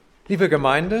Liebe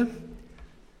Gemeinde,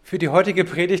 für die heutige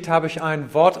Predigt habe ich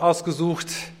ein Wort ausgesucht,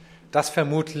 das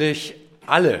vermutlich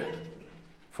alle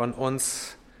von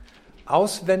uns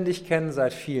auswendig kennen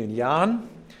seit vielen Jahren,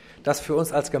 das für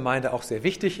uns als Gemeinde auch sehr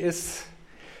wichtig ist.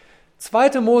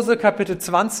 2. Mose Kapitel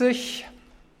 20,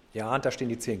 ja, da stehen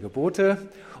die 10 Gebote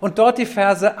und dort die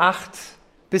Verse 8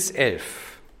 bis 11,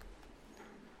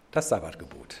 das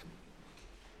Sabbatgebot.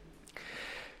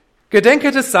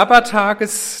 Gedenke des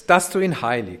Sabbattages, dass du ihn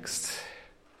heiligst.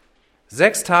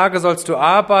 6 Tage sollst du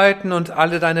arbeiten und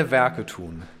alle deine Werke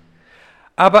tun.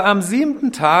 Aber am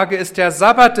 7. Tage ist der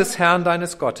Sabbat des Herrn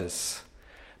deines Gottes.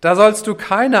 Da sollst du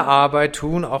keine Arbeit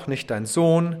tun, auch nicht dein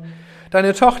Sohn,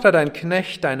 deine Tochter, dein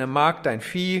Knecht, deine Magd, dein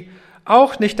Vieh,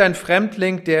 auch nicht dein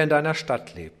Fremdling, der in deiner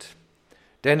Stadt lebt.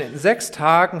 Denn in 6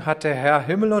 Tagen hat der Herr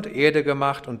Himmel und Erde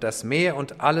gemacht und das Meer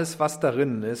und alles, was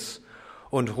darin ist,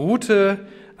 und ruhte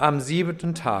am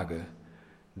 7. Tage.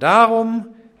 Darum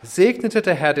segnete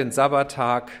der Herr den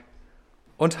Sabbattag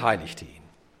und heiligte ihn.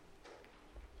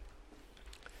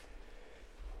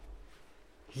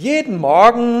 Jeden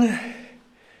Morgen,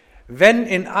 wenn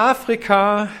in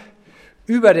Afrika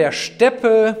über der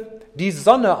Steppe die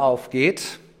Sonne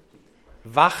aufgeht,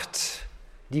 wacht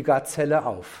die Gazelle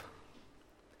auf.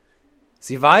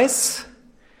 Sie weiß,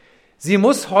 sie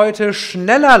muss heute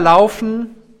schneller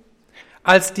laufen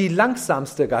als die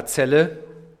langsamste Gazelle,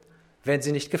 wenn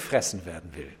sie nicht gefressen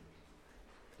werden will.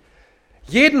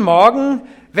 Jeden Morgen,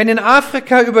 wenn in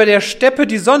Afrika über der Steppe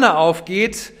die Sonne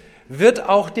aufgeht, wird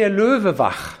auch der Löwe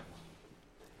wach.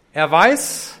 Er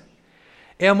weiß,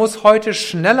 er muss heute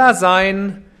schneller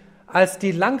sein als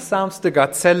die langsamste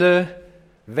Gazelle,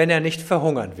 wenn er nicht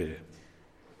verhungern will.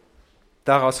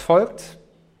 Daraus folgt,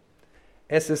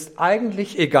 es ist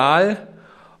eigentlich egal,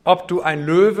 ob du ein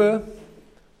Löwe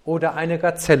oder eine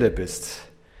Gazelle bist.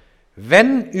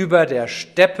 Wenn über der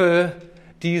Steppe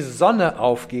die Sonne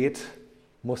aufgeht,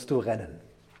 musst du rennen.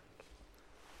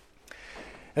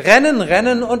 Rennen,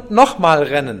 rennen und nochmal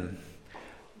rennen.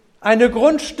 Eine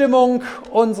Grundstimmung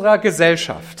unserer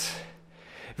Gesellschaft.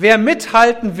 Wer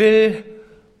mithalten will,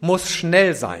 muss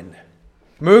schnell sein.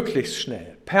 Möglichst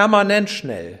schnell, permanent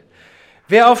schnell.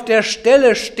 Wer auf der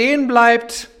Stelle stehen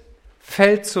bleibt,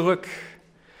 fällt zurück.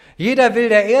 Jeder will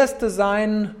der Erste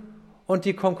sein und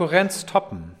die Konkurrenz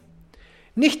toppen.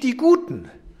 Nicht die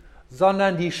Guten,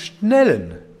 sondern die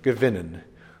Schnellen gewinnen.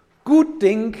 Gut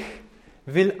Ding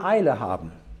will Eile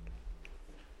haben.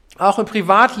 Auch im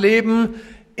Privatleben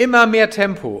immer mehr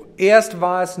Tempo. Erst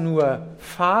war es nur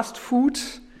Fast Food.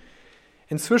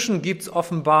 Inzwischen gibt es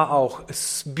offenbar auch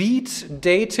Speed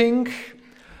Dating,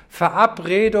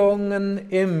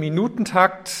 Verabredungen im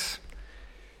Minutentakt,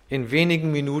 in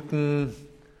wenigen Minuten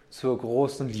zur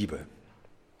großen Liebe.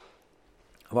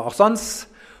 Aber auch sonst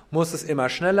muss es immer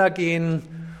schneller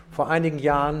gehen. Vor einigen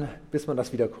Jahren, bis man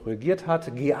das wieder korrigiert hat,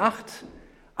 G8,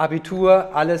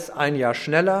 Abitur, alles ein Jahr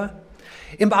schneller.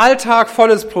 Im Alltag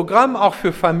volles Programm, auch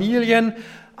für Familien.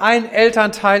 Ein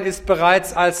Elternteil ist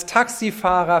bereits als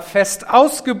Taxifahrer fest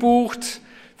ausgebucht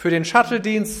für den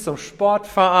Shuttle-Dienst zum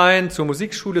Sportverein, zur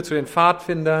Musikschule, zu den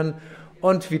Pfadfindern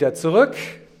und wieder zurück.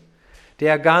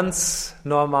 Der ganz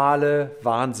normale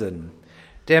Wahnsinn.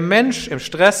 Der Mensch im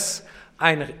Stress,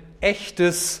 ein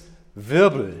echtes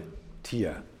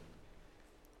Wirbeltier.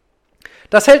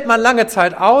 Das hält man lange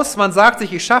Zeit aus. Man sagt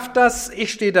sich, ich schaffe das,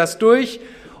 ich stehe das durch.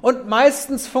 Und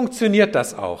meistens funktioniert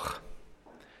das auch.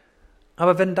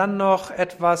 Aber wenn dann noch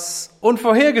etwas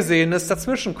Unvorhergesehenes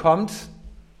dazwischen kommt,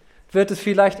 wird es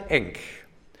vielleicht eng.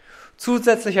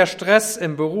 Zusätzlicher Stress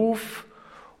im Beruf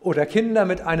oder Kinder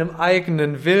mit einem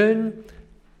eigenen Willen.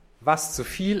 Was zu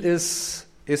viel ist,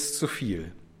 ist zu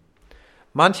viel.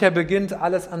 Mancher beginnt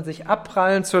alles an sich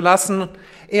abprallen zu lassen.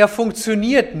 Er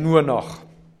funktioniert nur noch.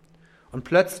 Und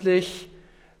plötzlich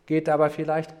geht aber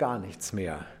vielleicht gar nichts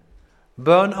mehr.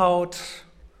 Burnout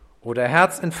oder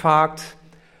Herzinfarkt,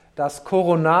 das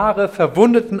koronare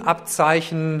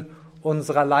Verwundetenabzeichen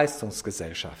unserer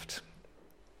Leistungsgesellschaft.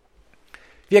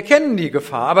 Wir kennen die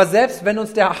Gefahr, aber selbst wenn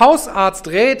uns der Hausarzt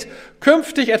rät,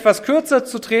 künftig etwas kürzer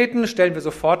zu treten, stellen wir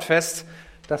sofort fest,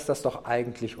 dass das doch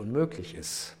eigentlich unmöglich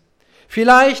ist.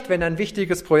 Vielleicht, wenn ein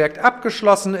wichtiges Projekt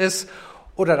abgeschlossen ist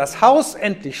oder das Haus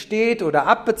endlich steht oder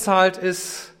abbezahlt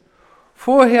ist,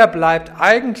 vorher bleibt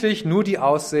eigentlich nur die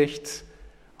Aussicht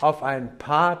auf ein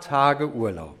paar Tage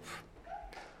Urlaub.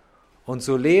 Und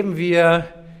so leben wir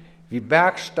wie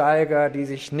Bergsteiger, die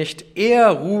sich nicht eher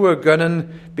Ruhe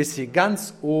gönnen, bis sie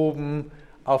ganz oben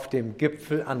auf dem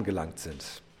Gipfel angelangt sind.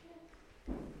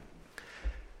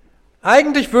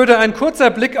 Eigentlich würde ein kurzer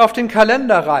Blick auf den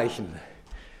Kalender reichen.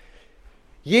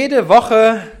 Jede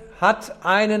Woche hat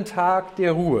einen Tag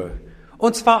der Ruhe.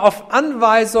 und zwar auf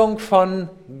Anweisung von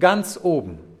ganz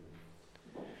oben.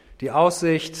 Die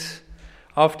Aussicht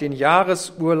auf den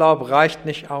Jahresurlaub reicht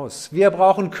nicht aus. Wir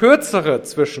brauchen kürzere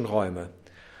Zwischenräume.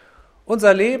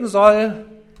 Unser Leben soll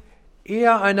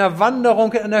eher einer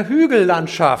Wanderung in einer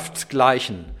Hügellandschaft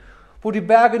gleichen, wo die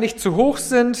Berge nicht zu hoch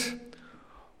sind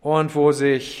und wo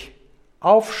sich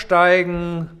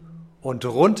Aufsteigen und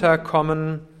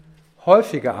Runterkommen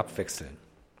häufiger abwechseln.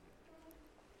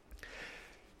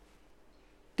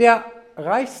 Der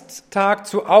Reichstag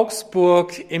zu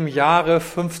Augsburg im Jahre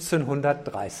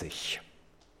 1530.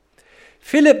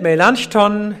 Philipp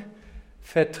Melanchthon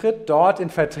vertritt dort in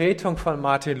Vertretung von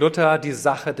Martin Luther die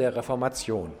Sache der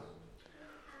Reformation.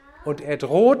 Und er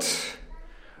droht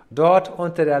dort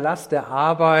unter der Last der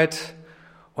Arbeit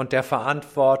und der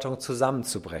Verantwortung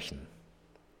zusammenzubrechen.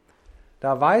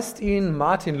 Da weist ihn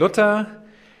Martin Luther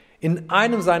in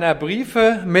einem seiner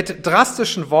Briefe mit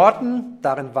drastischen Worten,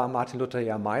 darin war Martin Luther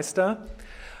ja Meister,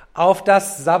 auf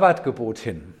das Sabbatgebot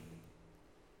hin.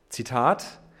 Zitat: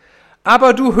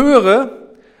 Aber du höre,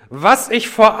 was ich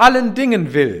vor allen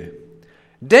Dingen will.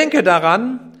 Denke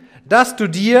daran, dass du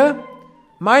dir,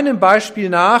 meinem Beispiel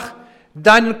nach,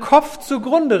 deinen Kopf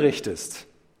zugrunde richtest.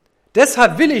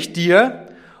 Deshalb will ich dir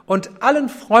und allen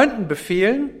Freunden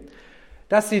befehlen,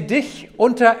 dass sie dich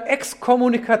unter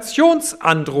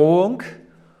Exkommunikationsandrohung,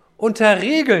 unter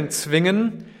Regeln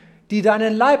zwingen, die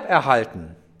deinen Leib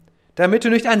erhalten, damit du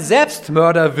nicht ein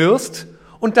Selbstmörder wirst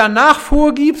und danach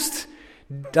vorgibst,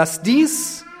 dass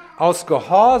dies aus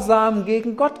Gehorsam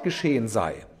gegen Gott geschehen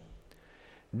sei.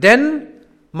 Denn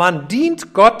man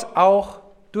dient Gott auch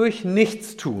durch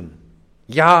Nichtstun,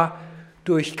 ja,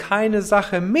 durch keine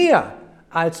Sache mehr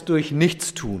als durch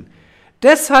Nichtstun.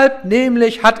 Deshalb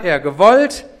nämlich hat er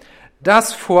gewollt,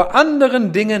 dass vor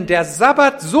anderen Dingen der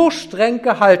Sabbat so streng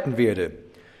gehalten werde.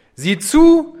 Sieh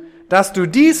zu, dass du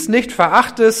dies nicht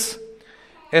verachtest.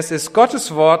 Es ist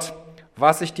Gottes Wort,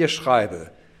 was ich dir schreibe.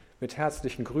 Mit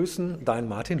herzlichen Grüßen, dein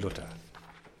Martin Luther.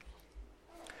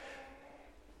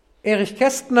 Erich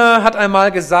Kästner hat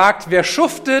einmal gesagt, wer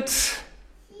schuftet,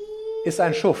 ist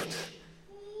ein Schuft.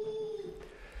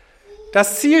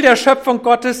 Das Ziel der Schöpfung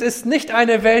Gottes ist nicht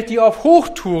eine Welt, die auf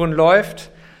Hochtouren läuft,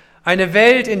 eine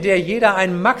Welt, in der jeder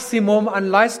ein Maximum an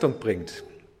Leistung bringt.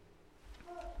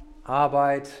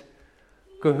 Arbeit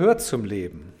gehört zum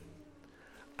Leben,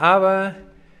 aber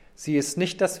sie ist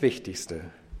nicht das Wichtigste.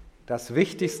 Das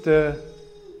Wichtigste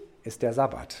ist der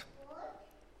Sabbat.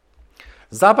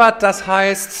 Sabbat, das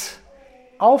heißt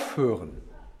aufhören,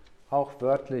 auch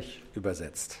wörtlich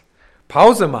übersetzt.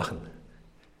 Pause machen,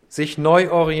 sich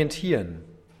neu orientieren.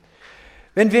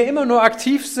 Wenn wir immer nur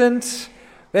aktiv sind,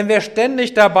 wenn wir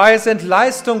ständig dabei sind,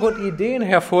 Leistung und Ideen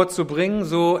hervorzubringen,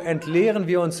 so entleeren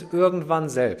wir uns irgendwann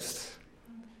selbst.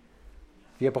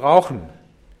 Wir brauchen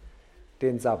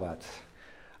den Sabbat.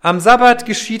 Am Sabbat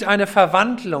geschieht eine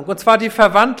Verwandlung, und zwar die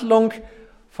Verwandlung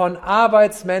von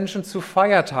Arbeitsmenschen zu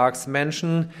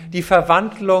Feiertagsmenschen, die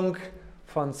Verwandlung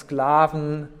von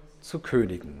Sklaven zu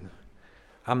Königen.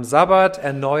 Am Sabbat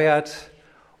erneuert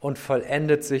und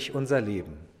vollendet sich unser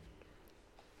Leben.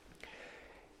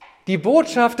 Die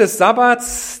Botschaft des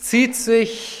Sabbats zieht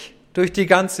sich durch die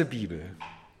ganze Bibel.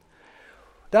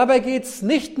 Dabei geht es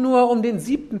nicht nur um den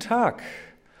 7. Tag,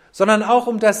 sondern auch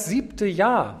um das 7.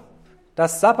 Jahr,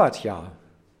 das Sabbatjahr.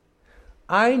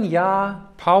 Ein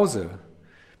Jahr Pause,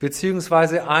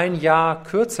 beziehungsweise ein Jahr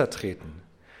kürzer treten.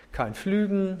 Kein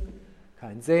Pflügen,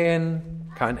 kein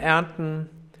Säen, kein Ernten.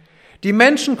 Die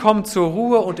Menschen kommen zur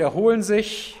Ruhe und erholen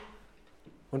sich,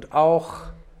 und auch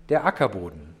der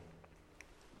Ackerboden.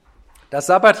 Das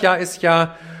Sabbatjahr ist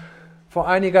ja vor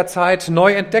einiger Zeit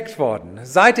neu entdeckt worden.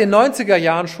 Seit den 90er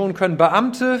Jahren schon können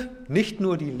Beamte, nicht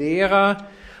nur die Lehrer,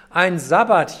 ein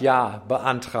Sabbatjahr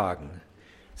beantragen.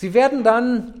 Sie werden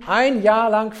dann ein Jahr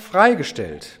lang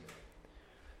freigestellt.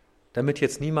 Damit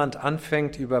jetzt niemand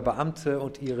anfängt, über Beamte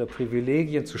und ihre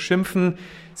Privilegien zu schimpfen,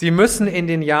 sie müssen in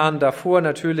den Jahren davor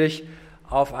natürlich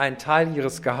auf einen Teil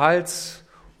ihres Gehalts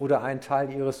oder einen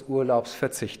Teil ihres Urlaubs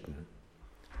verzichten.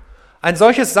 Ein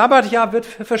solches Sabbatjahr wird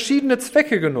für verschiedene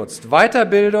Zwecke genutzt.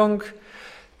 Weiterbildung,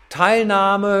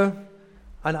 Teilnahme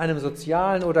an einem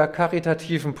sozialen oder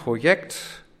karitativen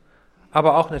Projekt,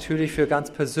 aber auch natürlich für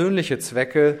ganz persönliche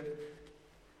Zwecke,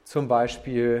 zum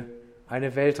Beispiel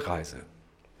eine Weltreise.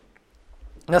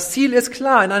 Das Ziel ist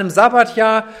klar, in einem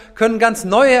Sabbatjahr können ganz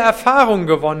neue Erfahrungen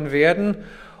gewonnen werden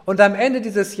und am Ende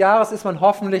dieses Jahres ist man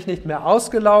hoffentlich nicht mehr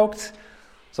ausgelaugt,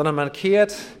 sondern man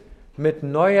kehrt mit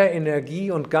neuer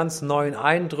Energie und ganz neuen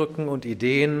Eindrücken und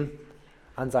Ideen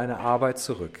an seine Arbeit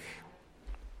zurück.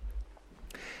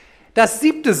 Das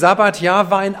 7.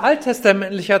 Sabbatjahr war in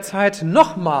alttestamentlicher Zeit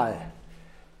nochmal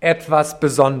etwas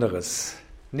Besonderes,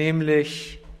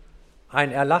 nämlich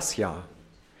ein Erlassjahr.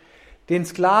 Den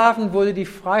Sklaven wurde die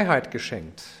Freiheit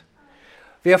geschenkt.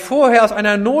 Wer vorher aus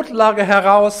einer Notlage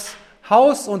heraus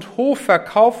Haus und Hof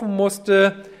verkaufen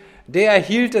musste, der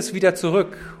erhielt es wieder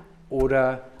zurück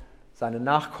oder seine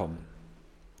Nachkommen.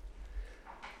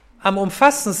 Am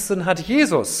umfassendsten hat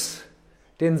Jesus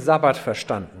den Sabbat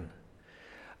verstanden.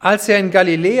 Als er in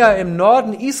Galiläa im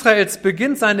Norden Israels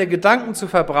beginnt, seine Gedanken zu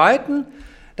verbreiten,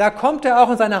 da kommt er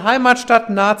auch in seine Heimatstadt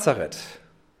Nazareth.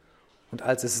 Und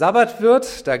als es Sabbat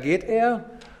wird, da geht er,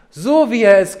 so wie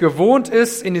er es gewohnt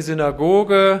ist, in die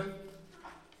Synagoge,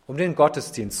 um den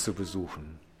Gottesdienst zu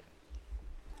besuchen.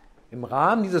 Im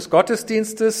Rahmen dieses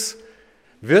Gottesdienstes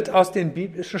wird aus den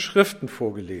biblischen Schriften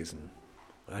vorgelesen.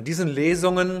 Und an diesen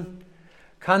Lesungen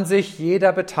kann sich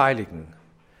jeder beteiligen.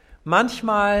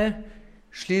 Manchmal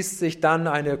schließt sich dann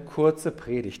eine kurze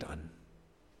Predigt an.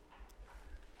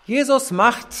 Jesus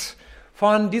macht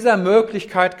von dieser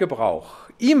Möglichkeit Gebrauch.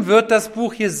 Ihm wird das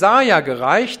Buch Jesaja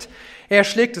gereicht. Er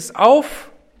schlägt es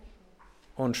auf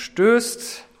und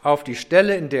stößt auf die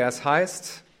Stelle, in der es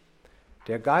heißt: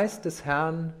 Der Geist des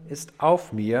Herrn ist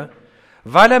auf mir,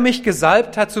 weil er mich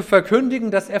gesalbt hat, zu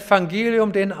verkündigen das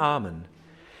Evangelium den Armen.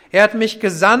 Er hat mich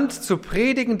gesandt, zu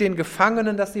predigen den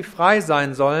Gefangenen, dass sie frei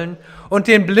sein sollen, und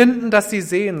den Blinden, dass sie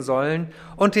sehen sollen,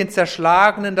 und den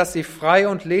Zerschlagenen, dass sie frei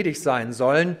und ledig sein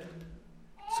sollen,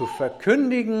 zu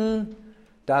verkündigen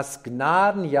das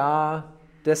Gnadenjahr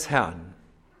des Herrn.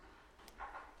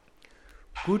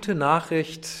 Gute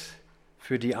Nachricht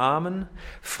für die Armen,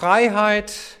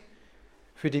 Freiheit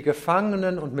für die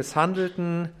Gefangenen und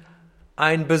Misshandelten,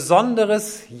 ein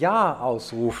besonderes Jahr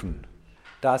ausrufen,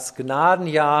 das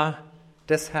Gnadenjahr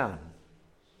des Herrn.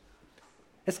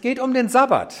 Es geht um den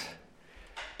Sabbat,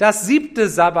 das 7.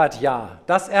 Sabbatjahr,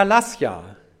 das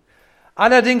Erlassjahr.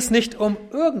 Allerdings nicht um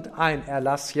irgendein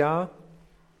Erlassjahr,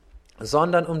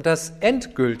 sondern um das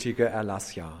endgültige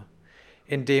Erlassjahr,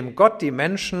 in dem Gott die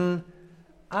Menschen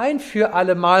ein für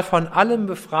allemal von allem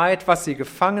befreit, was sie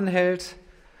gefangen hält,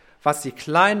 was sie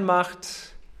klein macht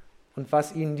und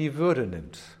was ihnen die Würde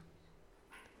nimmt.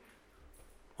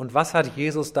 Und was hat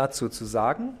Jesus dazu zu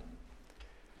sagen?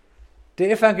 Der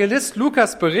Evangelist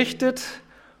Lukas berichtet: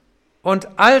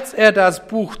 Und als er das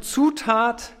Buch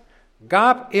zutat,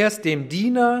 gab er es dem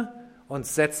Diener und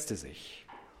setzte sich.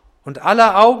 Und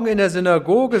alle Augen in der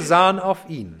Synagoge sahen auf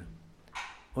ihn.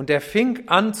 Und er fing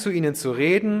an, zu ihnen zu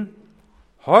reden: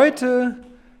 Heute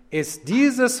ist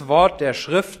dieses Wort der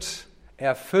Schrift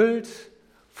erfüllt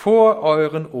vor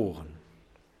euren Ohren.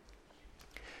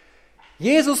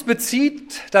 Jesus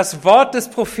bezieht das Wort des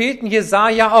Propheten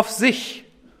Jesaja auf sich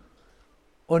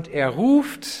und er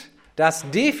ruft das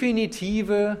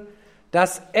definitive,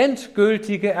 das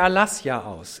endgültige Erlassjahr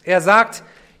aus. Er sagt: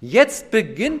 Jetzt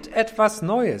beginnt etwas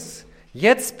Neues.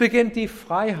 Jetzt beginnt die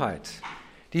Freiheit.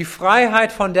 Die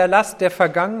Freiheit von der Last der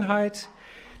Vergangenheit,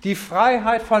 die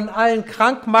Freiheit von allen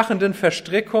krankmachenden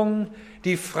Verstrickungen,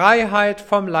 die Freiheit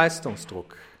vom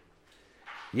Leistungsdruck.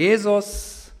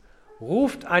 Jesus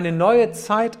ruft eine neue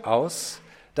Zeit aus,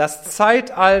 das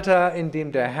Zeitalter, in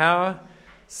dem der Herr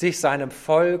sich seinem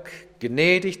Volk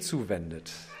gnädig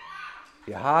zuwendet.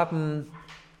 Wir haben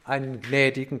einen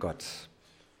gnädigen Gott.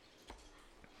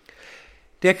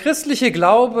 Der christliche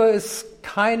Glaube ist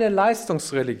keine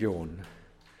Leistungsreligion,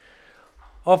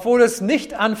 obwohl es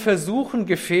nicht an Versuchen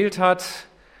gefehlt hat,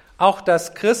 auch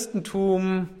das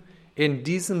Christentum in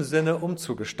diesem Sinne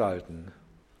umzugestalten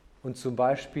und zum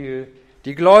Beispiel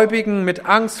die Gläubigen mit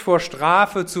Angst vor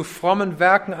Strafe zu frommen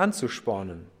Werken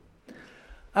anzuspornen.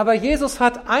 Aber Jesus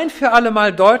hat ein für alle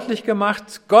Mal deutlich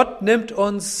gemacht: Gott nimmt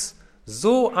uns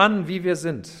so an, wie wir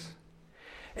sind.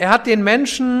 Er hat den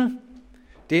Menschen,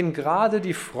 denen gerade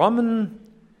die Frommen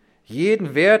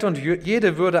jeden Wert und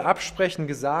jede Würde absprechen,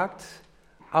 gesagt: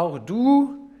 Auch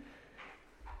du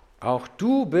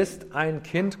bist ein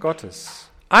Kind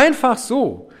Gottes. Einfach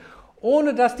so,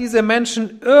 ohne dass diese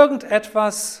Menschen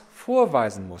irgendetwas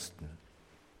vorweisen mussten.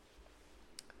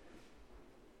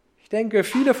 Ich denke,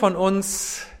 viele von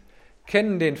uns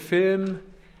kennen den Film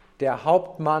Der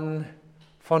Hauptmann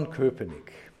von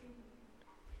Köpenick.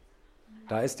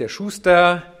 Da ist der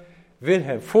Schuster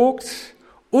Wilhelm Vogt,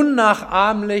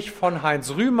 unnachahmlich von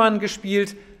Heinz Rühmann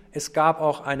gespielt. Es gab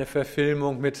auch eine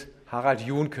Verfilmung mit Harald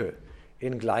Junke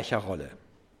in gleicher Rolle.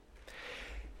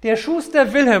 Der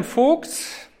Schuster Wilhelm Vogt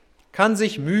kann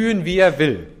sich mühen, wie er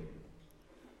will.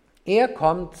 Er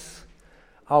kommt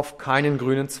auf keinen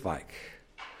grünen Zweig.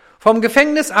 Vom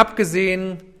Gefängnis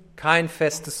abgesehen kein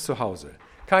festes Zuhause,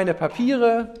 keine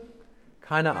Papiere,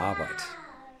 keine Arbeit.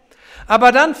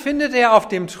 Aber dann findet er auf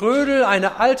dem Trödel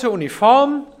eine alte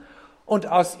Uniform und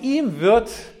aus ihm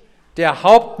wird der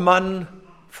Hauptmann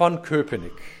von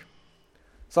Köpenick.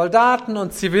 Soldaten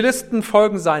und Zivilisten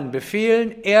folgen seinen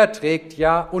Befehlen, er trägt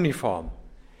ja Uniform.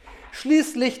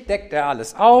 Schließlich deckt er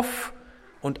alles auf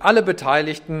und alle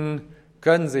Beteiligten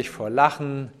können sich vor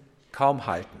Lachen kaum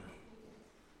halten.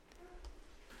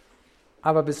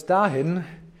 Aber bis dahin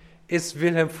ist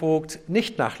Wilhelm Vogt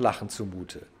nicht nach Lachen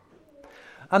zumute.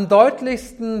 Am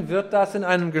deutlichsten wird das in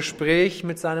einem Gespräch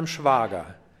mit seinem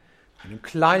Schwager, einem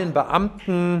kleinen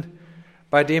Beamten,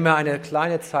 bei dem er eine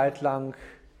kleine Zeit lang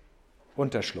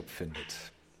Unterschlupf findet.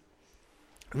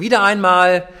 Wieder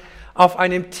einmal auf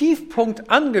einem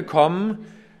Tiefpunkt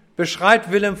angekommen,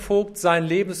 beschreibt Wilhelm Vogt sein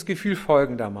Lebensgefühl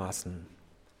folgendermaßen.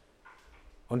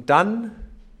 Und dann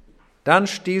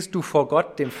stehst du vor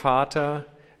Gott, dem Vater,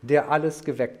 der alles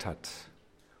geweckt hat.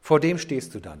 Vor dem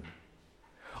stehst du dann.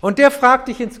 Und der fragt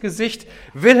dich ins Gesicht,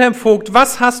 Wilhelm Vogt,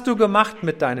 was hast du gemacht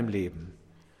mit deinem Leben?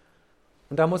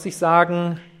 Und da muss ich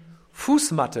sagen,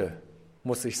 Fußmatte,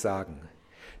 muss ich sagen.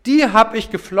 Die habe ich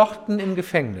geflochten im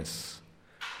Gefängnis.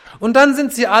 Und dann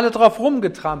sind sie alle drauf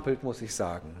rumgetrampelt, muss ich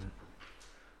sagen.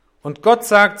 Und Gott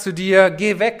sagt zu dir,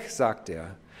 geh weg, sagt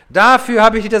er. Dafür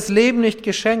habe ich dir das Leben nicht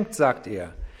geschenkt, sagt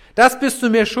er. Das bist du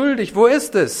mir schuldig. Wo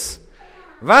ist es?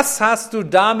 Was hast du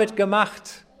damit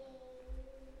gemacht?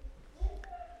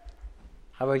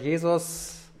 Aber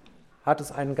Jesus hat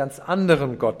uns einen ganz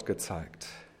anderen Gott gezeigt.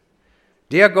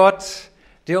 Der Gott,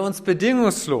 der uns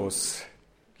bedingungslos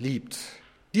liebt.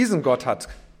 Diesen Gott hat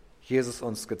Jesus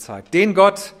uns gezeigt. Den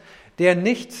Gott, der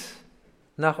nicht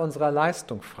nach unserer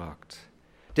Leistung fragt.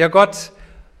 Den Gott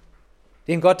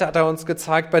hat er uns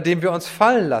gezeigt, bei dem wir uns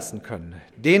fallen lassen können.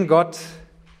 Den Gott,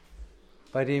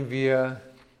 bei dem wir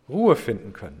Ruhe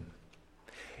finden können.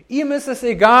 Ihm ist es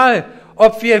egal,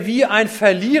 ob wir wie ein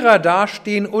Verlierer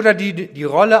dastehen oder die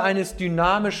Rolle eines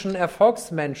dynamischen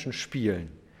Erfolgsmenschen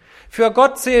spielen. Für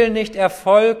Gott zählen nicht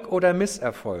Erfolg oder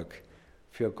Misserfolg.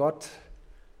 Für Gott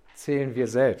zählen wir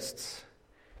selbst.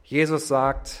 Jesus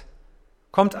sagt,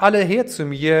 kommt alle her zu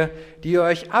mir, die ihr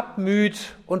euch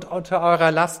abmüht und unter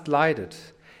eurer Last leidet.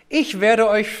 Ich werde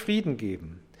euch Frieden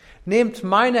geben. Nehmt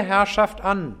meine Herrschaft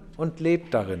an und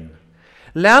lebt darin.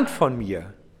 Lernt von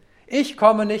mir. Ich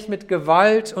komme nicht mit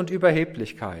Gewalt und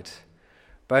Überheblichkeit.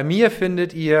 Bei mir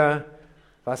findet ihr,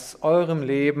 was eurem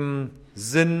Leben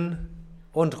Sinn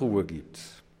und Ruhe gibt.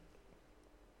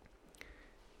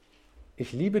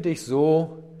 Ich liebe dich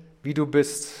so, wie du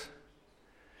bist,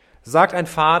 sagt ein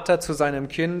Vater zu seinem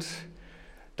Kind,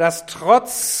 das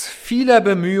trotz vieler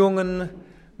Bemühungen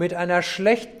mit einer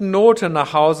schlechten Note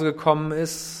nach Hause gekommen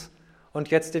ist und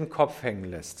jetzt den Kopf hängen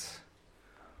lässt.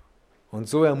 Und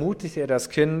so ermutigt er das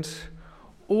Kind,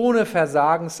 ohne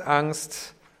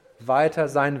Versagensangst weiter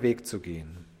seinen Weg zu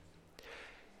gehen.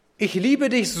 Ich liebe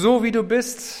dich so, wie du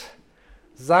bist,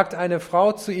 sagt eine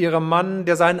Frau zu ihrem Mann,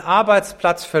 der seinen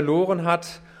Arbeitsplatz verloren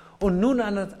hat und nun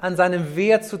an seinem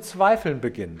Wert zu zweifeln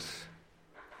beginnt.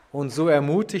 Und so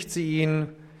ermutigt sie ihn,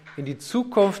 in die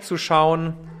Zukunft zu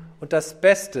schauen und das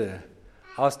Beste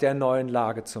aus der neuen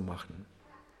Lage zu machen.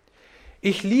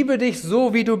 Ich liebe dich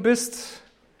so, wie du bist,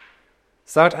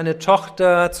 sagt eine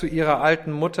Tochter zu ihrer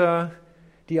alten Mutter,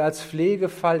 die als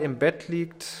Pflegefall im Bett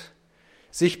liegt,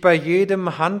 sich bei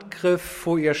jedem Handgriff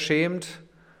vor ihr schämt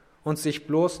und sich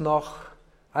bloß noch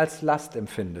als Last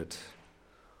empfindet.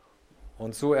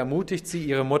 Und so ermutigt sie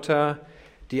ihre Mutter,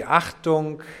 die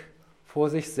Achtung vor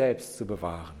sich selbst zu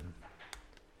bewahren.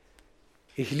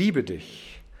 Ich liebe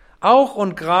dich, auch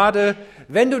und gerade,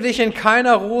 wenn du dich in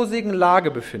keiner rosigen Lage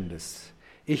befindest.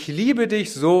 Ich liebe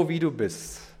dich so, wie du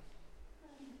bist.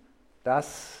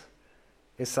 Das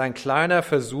ist ein kleiner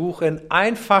Versuch, in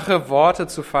einfache Worte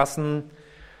zu fassen,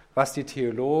 was die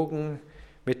Theologen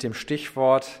mit dem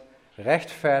Stichwort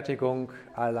Rechtfertigung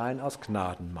allein aus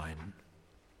Gnaden meinen.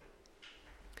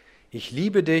 Ich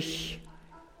liebe dich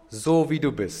so, wie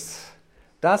du bist.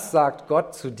 Das sagt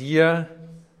Gott zu dir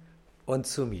und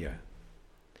zu mir.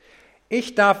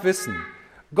 Ich darf wissen,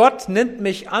 Gott nimmt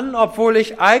mich an, obwohl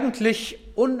ich eigentlich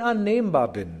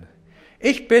unannehmbar bin.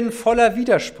 Ich bin voller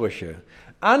Widersprüche.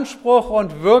 Anspruch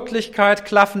und Wirklichkeit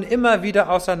klaffen immer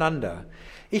wieder auseinander.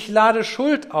 Ich lade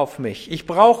Schuld auf mich. Ich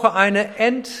brauche eine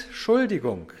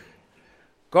Entschuldigung.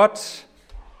 Gott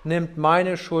nimmt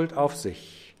meine Schuld auf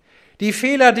sich. Die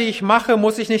Fehler, die ich mache,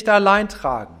 muss ich nicht allein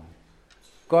tragen.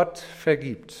 Gott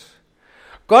vergibt.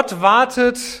 Gott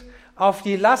wartet auf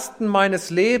die Lasten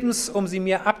meines Lebens, um sie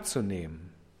mir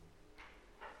abzunehmen.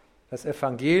 Das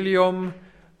Evangelium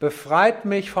befreit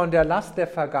mich von der Last der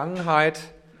Vergangenheit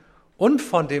und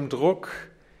von dem Druck,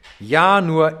 ja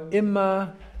nur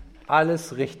immer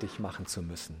alles richtig machen zu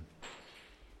müssen.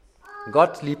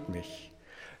 Gott liebt mich.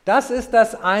 Das ist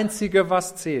das Einzige,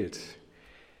 was zählt.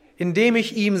 Indem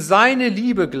ich ihm seine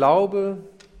Liebe glaube,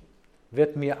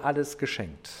 wird mir alles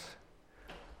geschenkt.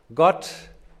 Gott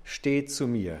steht zu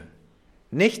mir.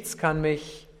 Nichts kann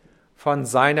mich von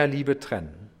seiner Liebe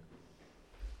trennen.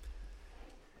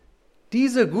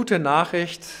 Diese gute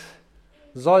Nachricht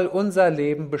soll unser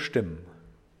Leben bestimmen.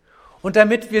 Und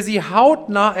damit wir sie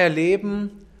hautnah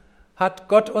erleben, hat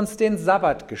Gott uns den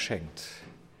Sabbat geschenkt.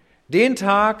 Den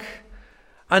Tag,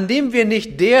 an dem wir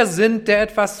nicht der sind, der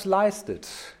etwas leistet.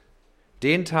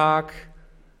 Den Tag,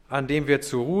 an dem wir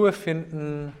zur Ruhe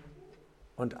finden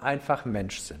und einfach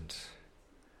Mensch sind.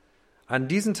 An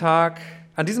diesem Tag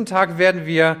werden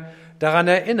wir daran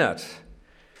erinnert,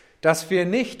 dass wir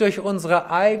nicht durch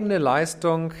unsere eigene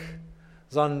Leistung,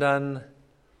 sondern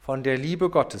von der Liebe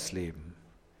Gottes leben.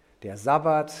 Der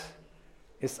Sabbat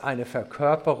ist eine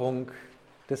Verkörperung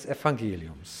des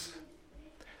Evangeliums.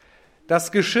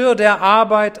 Das Geschirr der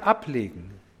Arbeit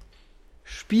ablegen,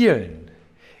 spielen,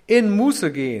 in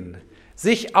Muße gehen,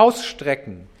 sich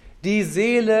ausstrecken, die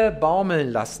Seele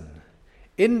baumeln lassen,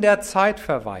 in der Zeit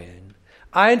verweilen,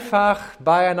 einfach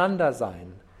beieinander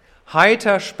sein,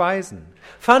 heiter speisen,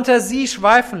 Fantasie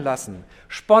schweifen lassen,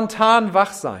 spontan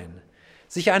wach sein,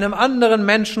 sich einem anderen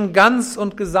Menschen ganz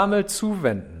und gesammelt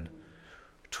zuwenden,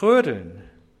 trödeln,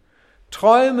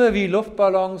 Träume wie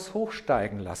Luftballons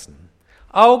hochsteigen lassen,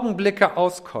 Augenblicke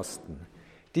auskosten,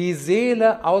 die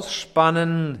Seele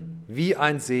ausspannen wie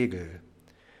ein Segel,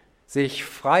 sich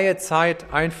freie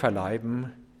Zeit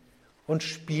einverleiben und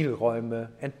Spielräume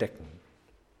entdecken.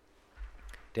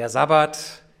 Der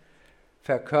Sabbat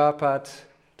verkörpert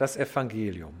das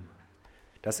Evangelium.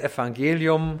 Das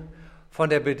Evangelium von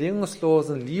der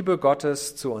bedingungslosen Liebe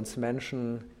Gottes zu uns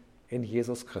Menschen in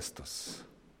Jesus Christus.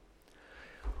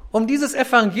 Um dieses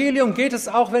Evangelium geht es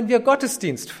auch, wenn wir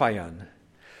Gottesdienst feiern.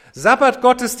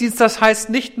 Sabbatgottesdienst, das heißt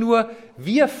nicht nur,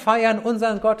 wir feiern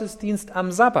unseren Gottesdienst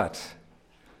am Sabbat.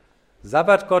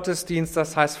 Sabbatgottesdienst,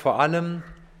 das heißt vor allem,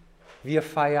 wir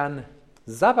feiern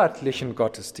sabbatlichen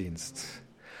Gottesdienst.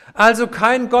 Also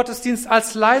kein Gottesdienst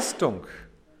als Leistung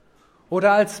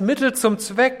oder als Mittel zum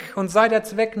Zweck und sei der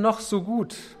Zweck noch so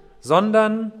gut,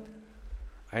 sondern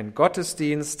ein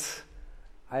Gottesdienst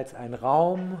als ein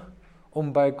Raum,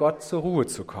 um bei Gott zur Ruhe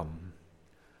zu kommen.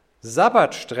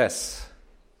 Sabbatstress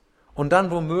und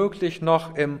dann womöglich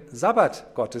noch im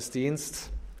Sabbatgottesdienst,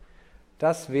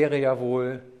 das wäre ja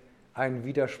wohl ein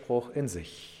Widerspruch in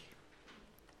sich.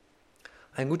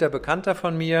 Ein guter Bekannter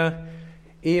von mir,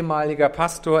 ehemaliger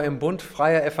Pastor im Bund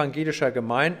freier evangelischer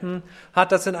Gemeinden,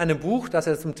 hat das in einem Buch, das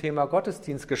er zum Thema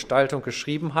Gottesdienstgestaltung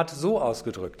geschrieben hat, so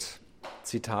ausgedrückt.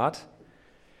 Zitat: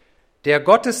 Der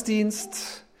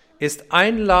Gottesdienst ist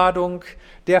Einladung,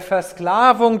 der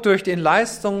Versklavung durch den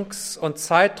Leistungs- und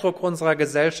Zeitdruck unserer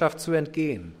Gesellschaft zu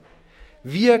entgehen.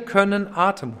 Wir können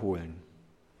Atem holen.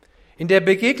 In der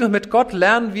Begegnung mit Gott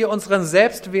lernen wir unseren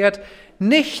Selbstwert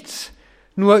nicht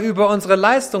nur über unsere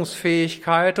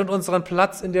Leistungsfähigkeit und unseren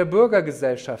Platz in der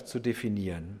Bürgergesellschaft zu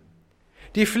definieren.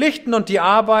 Die Pflichten und die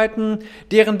Arbeiten,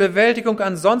 deren Bewältigung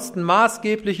ansonsten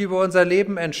maßgeblich über unser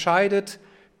Leben entscheidet,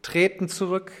 treten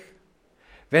zurück.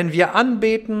 Wenn wir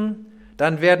anbeten,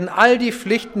 dann werden all die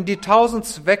Pflichten, die 1000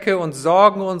 Zwecke und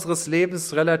Sorgen unseres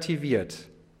Lebens relativiert.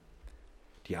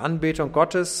 Die Anbetung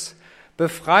Gottes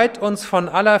befreit uns von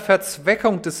aller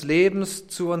Verzweckung des Lebens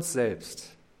zu uns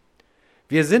selbst.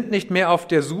 Wir sind nicht mehr auf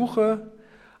der Suche,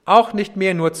 auch nicht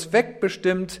mehr nur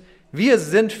zweckbestimmt, wir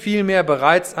sind vielmehr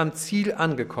bereits am Ziel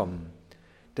angekommen.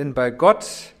 Denn bei Gott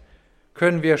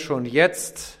können wir schon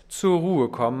jetzt zur Ruhe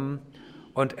kommen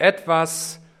und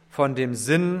etwas von dem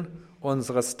Sinn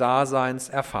unseres Daseins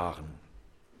erfahren.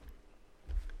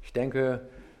 Ich denke,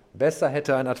 besser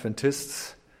hätte ein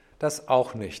Adventist das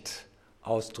auch nicht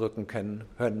ausdrücken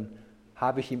können,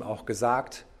 habe ich ihm auch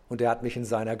gesagt, und er hat mich in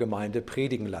seiner Gemeinde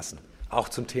predigen lassen, auch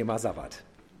zum Thema Sabbat.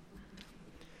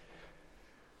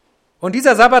 Und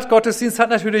dieser Sabbatgottesdienst hat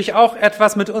natürlich auch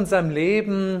etwas mit unserem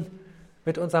Leben,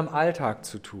 mit unserem Alltag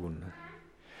zu tun.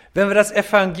 Wenn wir das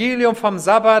Evangelium vom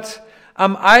Sabbat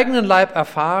am eigenen Leib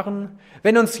erfahren,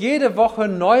 wenn uns jede Woche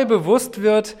neu bewusst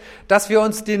wird, dass wir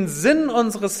uns den Sinn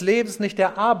unseres Lebens nicht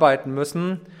erarbeiten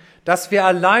müssen, dass wir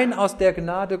allein aus der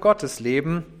Gnade Gottes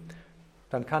leben,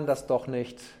 dann kann das doch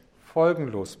nicht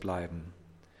folgenlos bleiben.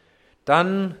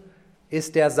 Dann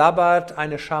ist der Sabbat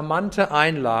eine charmante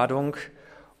Einladung,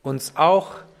 uns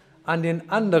auch an den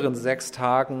anderen 6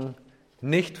 Tagen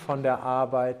nicht von der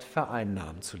Arbeit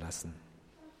vereinnahmen zu lassen.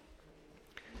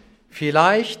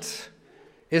 Vielleicht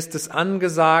ist es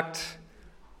angesagt,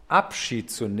 Abschied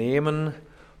zu nehmen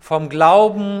vom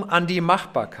Glauben an die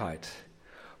Machbarkeit,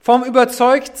 Vom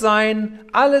Überzeugtsein,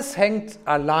 alles hängt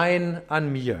allein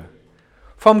an mir.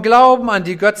 Vom Glauben an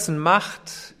die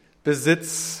Götzenmacht,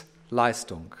 Besitz,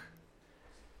 Leistung.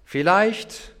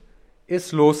 Vielleicht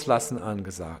ist Loslassen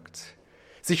angesagt.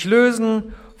 Sich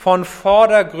lösen von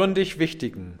vordergründig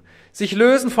Wichtigen. Sich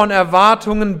lösen von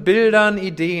Erwartungen, Bildern,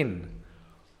 Ideen.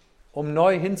 Um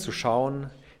neu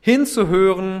hinzuschauen,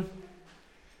 hinzuhören,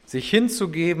 sich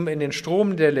hinzugeben in den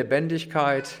Strom der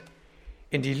Lebendigkeit,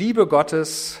 in die Liebe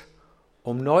Gottes,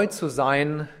 um neu zu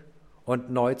sein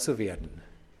und neu zu werden.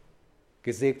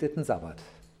 Gesegneten Sabbat.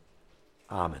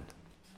 Amen.